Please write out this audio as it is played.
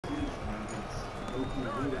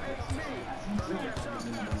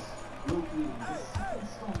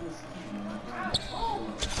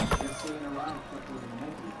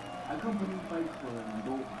Accompanied by Cohen and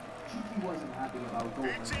Gohan. Shiki wasn't happy about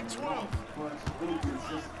Gohan at all, but Goku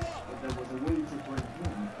insisted that there was a way to bring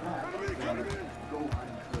him back that Gohan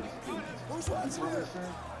could do. He promised her that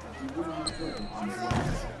he wouldn't kill him on the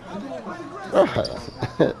way.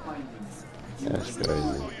 That's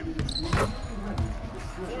crazy.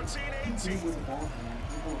 14-18. With the ball hand,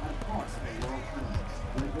 people had fought at the World Tournament.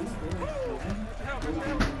 When they dared to kill him, Goku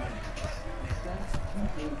remained. Instead, he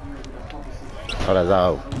came here with a proposition. Oh, that's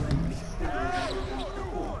out.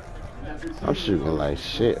 I'm shooting like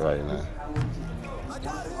shit right now.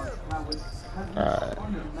 Alright.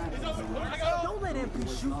 Don't let him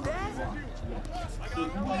shoot that.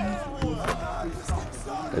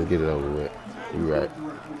 Let's get it over with. You right.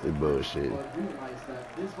 We bullshit.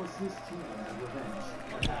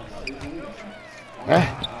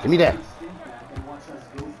 Ah, give me that.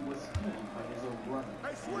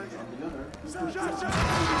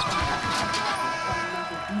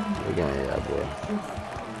 We're going here, boy.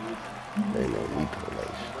 They know we play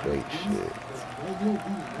like straight shit.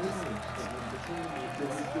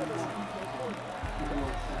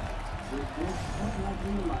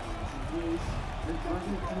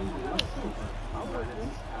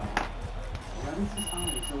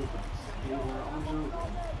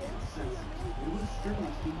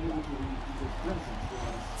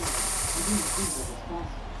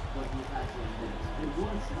 But he had to admit, it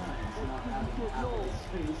was nice not having to have his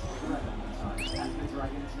face red all the time. As the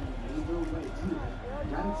Dragon Team made their way to him,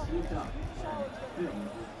 Raditz looked up and filled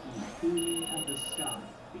with heat. Beaming at the sky,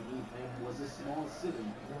 beneath him was a small city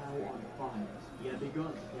now on fire. He had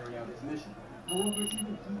begun to carry out his mission. However,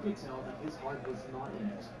 even he could tell that his heart was not in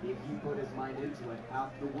it. If he put his mind into it,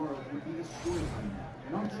 half the world would be destroyed by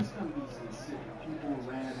now. Not just Amazing City, people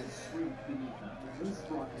ran and screamed beneath them. This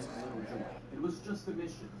brought him little joy. It was just a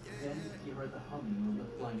mission. Then he heard the humming of the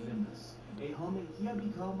flying nimbus. A humming he had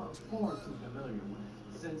become far too familiar with.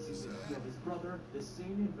 Sensing the key of his brother, the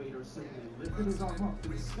same invader simply lifted his arm up to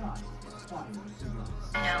the sky and fired his guns.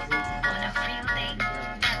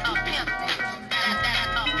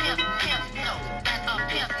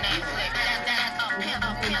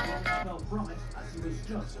 Fell from it as he was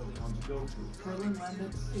just holding on to Goku. Krillin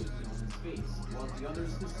landed safely on his face, while the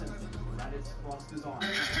others descended. Raditz crossed his arms.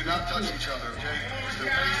 Just do not touch each other, okay? The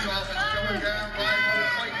face-off is going down by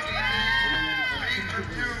Fight TV.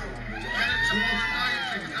 Pay-per-view. Get it tomorrow night.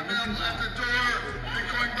 Tickets available at the door.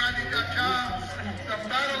 BitcoinBranding.com. The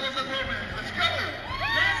battle of the moment. Let's go!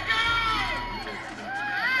 Let's go!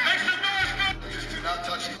 Make some noise, man! Just do not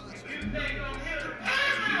touch each other.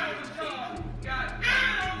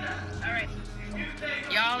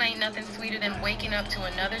 Y'all ain't nothing sweeter than waking up to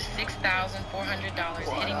another $6,400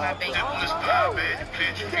 hitting my bank account. This pie, man, you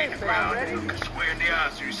plant your feet in the ground and look us square in the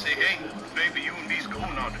eyes and you say, hey, baby, you and me's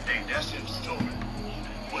going on today. That's his story.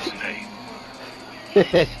 What's his name?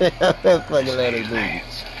 That fucking lady movie.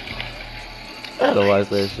 I don't watch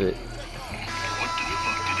that shit. What the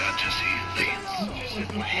fuck did I just hear?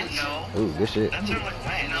 Lance? No. Ooh, good shit. That sounded like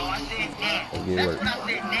Lance. No, I said Lance. That's That's what what I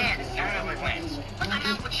said, Lance. It sounded like Lance. I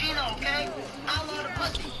got Pacino, okay? I love the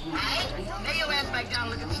pussy. Alright? Lay your ass back down,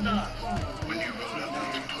 look at the stars. When you rolled up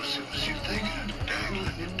with the pussy, was you thinking of the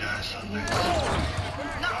dangling and die something?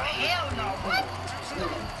 No, hell no. What?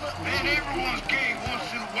 Man, everyone's gay once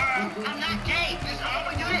in a while. I'm not gay. This is all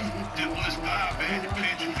we do this. Devilish pie, man. You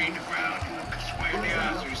plant your feet in the ground, you look us square in the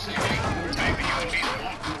eyes and you say, hey, baby, you and me's going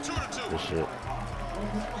on. Good shit.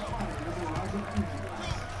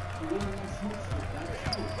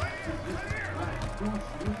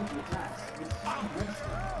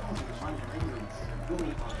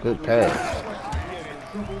 Good pass.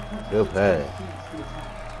 Good pass.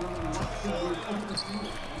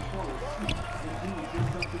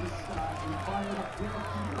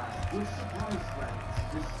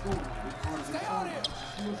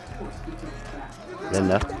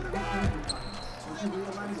 Enough.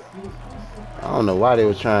 I don't know why they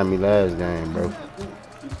was trying me last game, bro.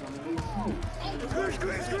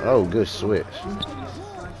 Oh, good switch.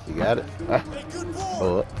 You got it? Ah.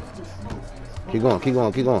 Oh, keep going, keep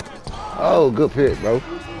going, keep going. Oh, good pick, bro.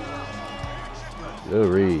 Good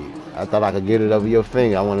read. I thought I could get it over your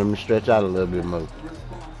finger. I wanted him to stretch out a little bit more.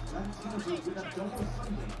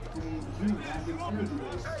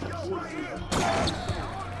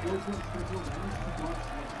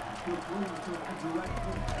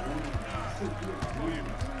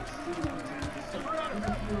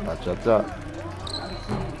 Watch up top.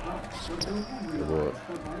 Good boy.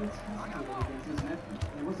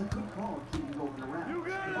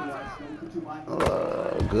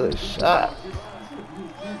 Good shot.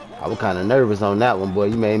 I was kind of nervous on that one, boy.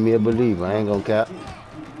 You made me a believer. I ain't gonna cap.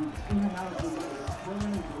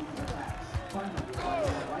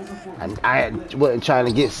 I wasn't trying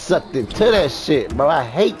to get sucked into that shit, bro. I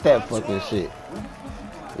hate that fucking shit.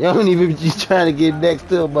 You don't even be trying to get next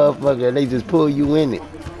to a motherfucker and they just pull you in it.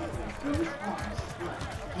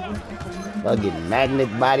 Fucking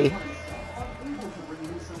magnet body.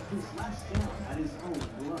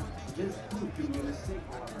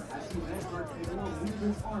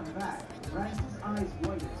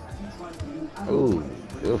 Ooh,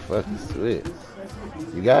 you're fucking sweet.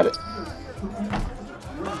 You got it?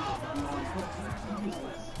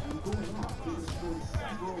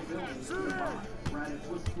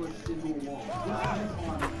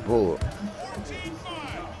 Bull.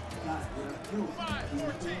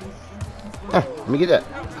 Let me get that.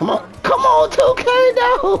 Come on. Come on, 2K,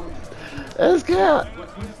 no. Let's go.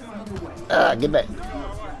 Get back.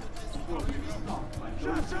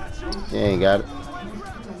 You ain't got it.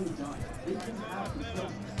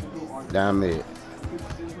 Down mid.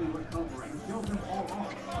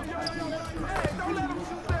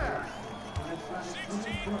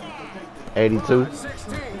 82.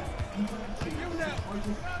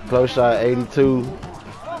 Close shot 82.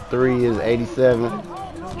 3 is 87.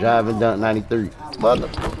 Driving dunk 93. Mother.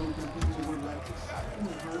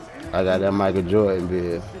 I got that Michael Jordan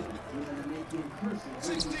bill.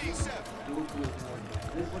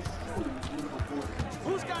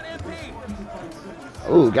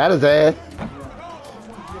 Ooh, got his ass.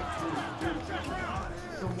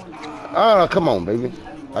 Oh, come on, baby.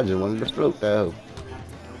 I just wanted to float that hoe.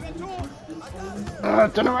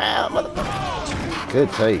 Turn around, motherfucker.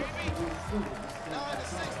 Good tape.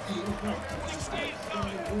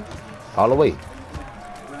 All the way.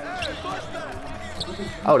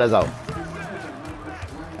 Oh, that's out.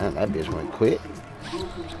 Man, that bitch went quick.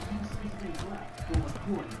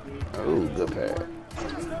 Oh, good pass.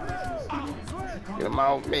 Get him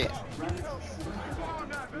out, man.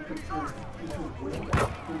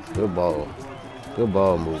 Good ball. Good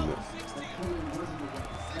ball movement.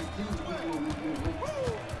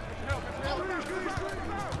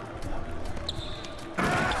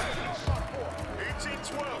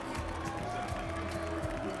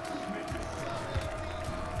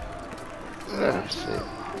 Oh, shit.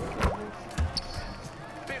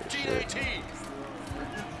 15-18.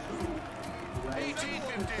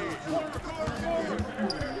 18-15.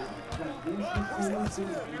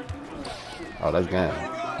 Oh, that's game.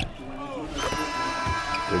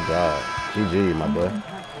 Good job. GG, my boy.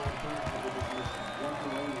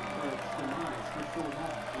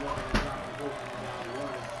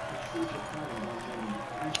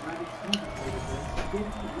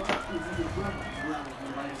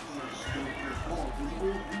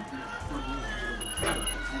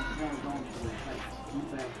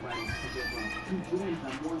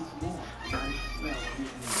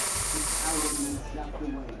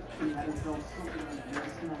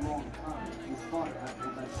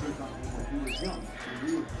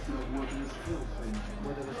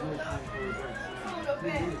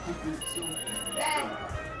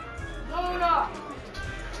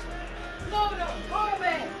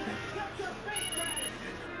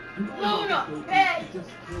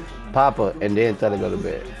 Papa, and then tell her to go to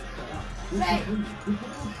bed.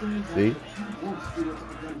 See?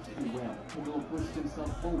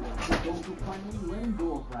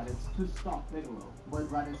 To stop Bigelow, but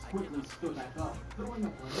Raditz quickly stood back up, throwing a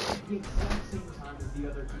punch at the exact same time as the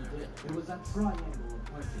other two did. It was a triangle of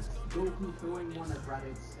punches. Goku throwing one at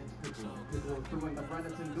Raditz and Piccolo. Piccolo throwing at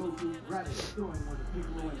Raditz and Goku. Raditz throwing one at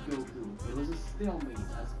Piccolo and Goku. It was a stalemate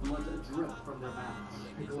as blood dripped from their mouths.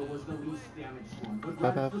 Piccolo was the least damaged one, but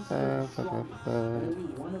Raditz was still the strongest. Only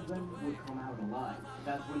one of them would come out alive.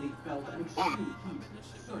 That's when they felt an extreme heat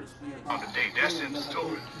surge nearby. On the day, that's in the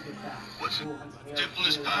story. What's it? Dimple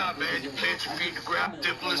is pie, man. You plant your feet in the ground.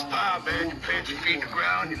 Dimple is pie, man. You plant your feet in the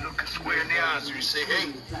ground. You look square in the eyes and you say,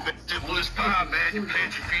 hey. Dimple is pie, man. You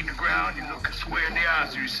plant your feet in the ground. You look square in the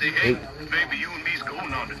eyes and you say, hey. Baby, you and me's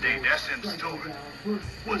going on today. That's in the story.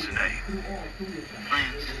 What's her name?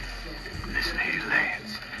 Lance. Listen here,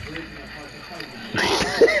 Lance.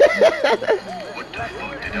 What the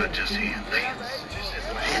fuck did I just hear, Lance? You said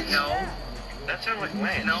Lance? No. That sounded like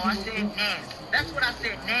Lance. No, I said Nance. That's what I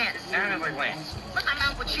said, Nance. It sounded like Lance. Look, I'm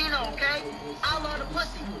Al Pacino, okay? I love the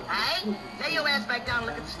pussy, alright? Lay your ass back down and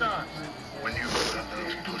look at the stars. When you wrote out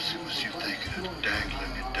those pussy, was you thinking of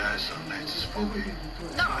dangling your dice on Lance's forehead?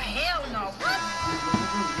 No, hell no, bro.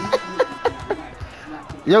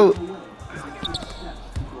 Yo.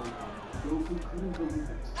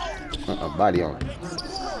 Body on.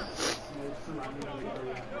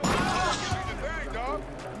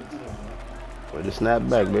 With the snap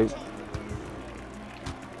back, baby.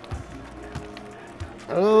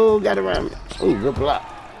 Oh, got it around me. Oh, good block.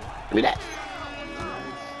 Give me that.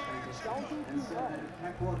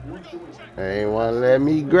 They ain't want to let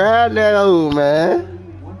me grab that old man.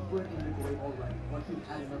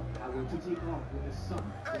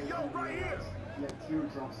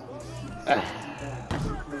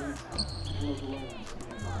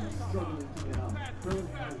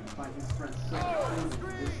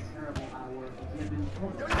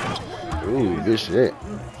 Ooh, good shit.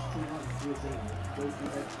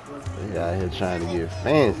 They out here trying to get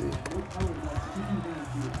fancy.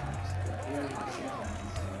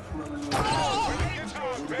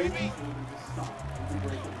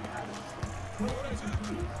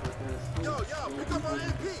 Yo, pick up my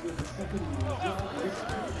MP.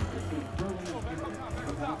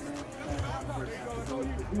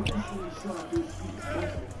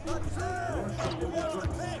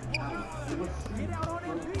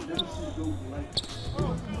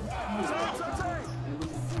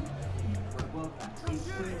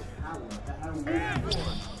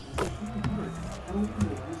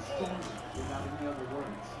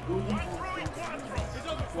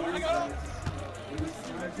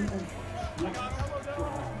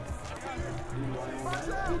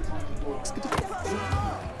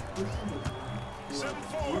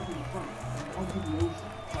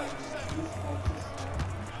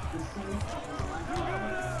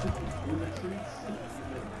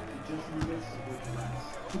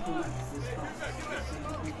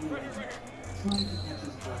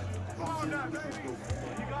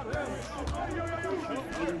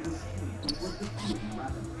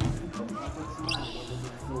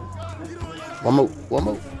 One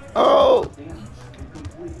more. Oh!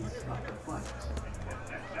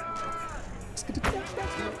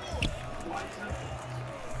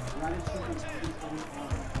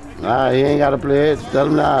 Nah, he ain't gotta play it. Tell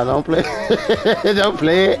him nah, don't play it. Don't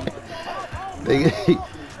play it.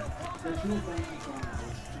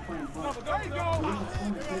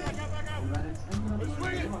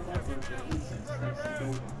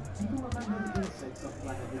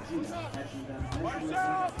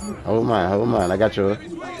 Hold mine. I got yours.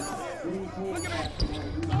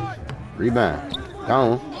 Rebound.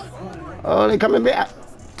 Gone. Oh, they coming back.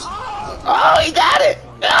 Oh, he got it.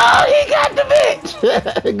 Oh, he got the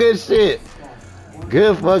bitch. Good shit.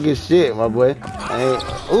 Good fucking shit, my boy.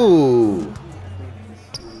 Ooh.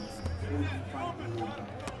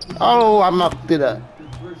 Oh, I mucked it up.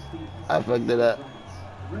 I fucked it up.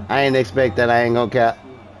 I ain't expect that. I ain't gonna cap.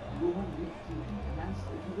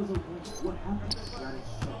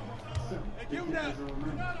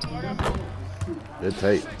 Good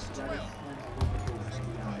tape.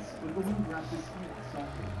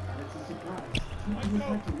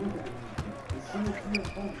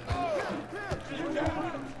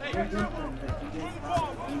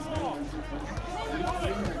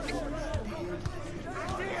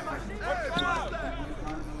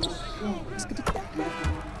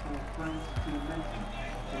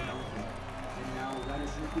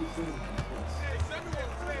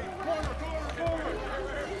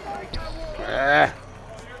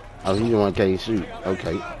 Oh, you don't want to shoot.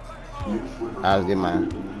 Okay. I'll get mine.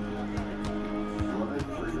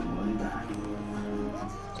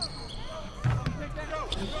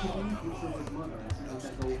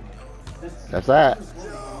 That's that.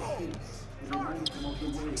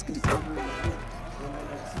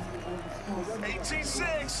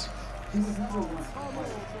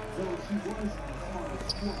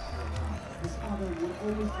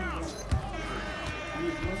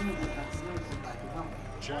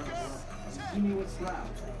 He knew it's proud,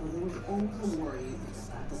 but there was always a worry in the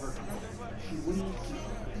back of her head that she wouldn't keep it.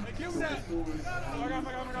 So before his father had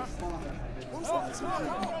been responsible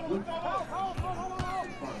with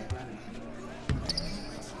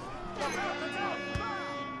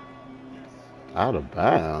Out of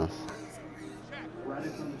bounds.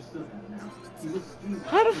 Raditz understood that now.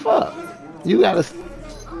 How the fuck? You gotta.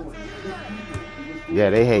 Yeah,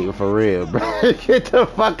 they hating for real, bro. Get the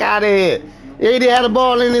fuck out of here. He ain't had the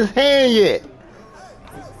ball in his hand yet.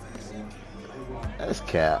 That's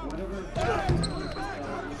cap.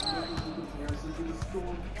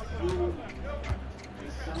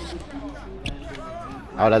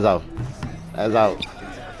 Oh, that's out. That's out.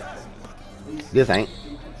 This ain't.